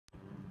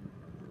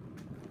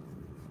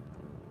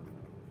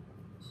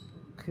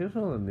Here's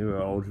all the new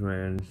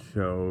Ultraman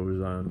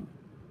shows on,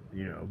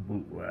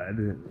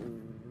 bootleg.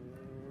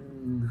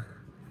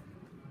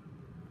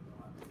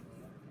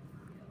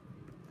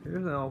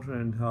 Here's an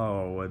Ultraman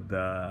Tall with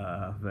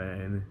the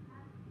thing.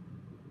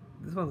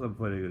 This one's a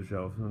pretty good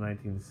show from the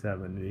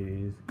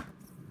 1970s.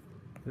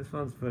 This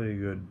one's pretty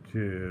good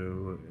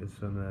too. It's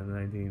from the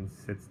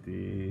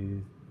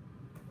 1960s.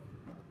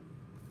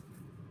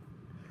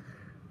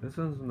 This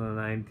one's from the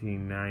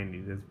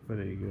 1990s. It's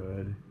pretty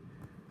good.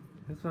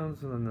 This one's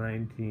from the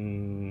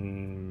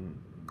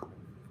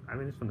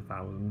it's from the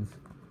thousands.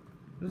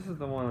 This is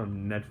the one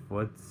on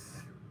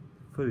Netflix.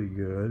 Pretty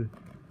good.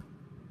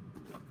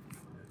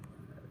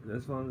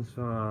 This one's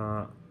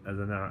from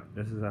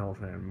this is an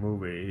Ultraman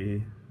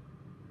movie.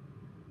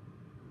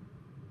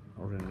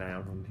 Ultraman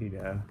Down from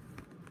Tita.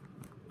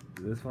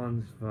 This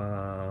one's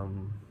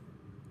from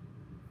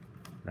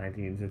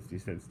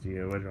 1966, the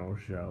original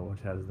show,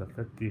 which has the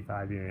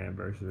 55-year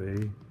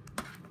anniversary.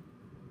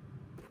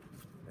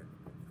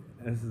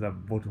 This is a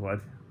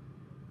booklet.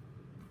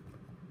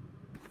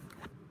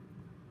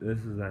 This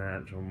is an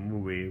actual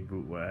movie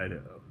bootleg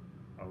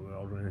of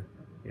Ultraman.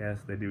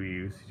 Yes, they do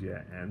use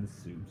CGI and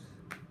suits.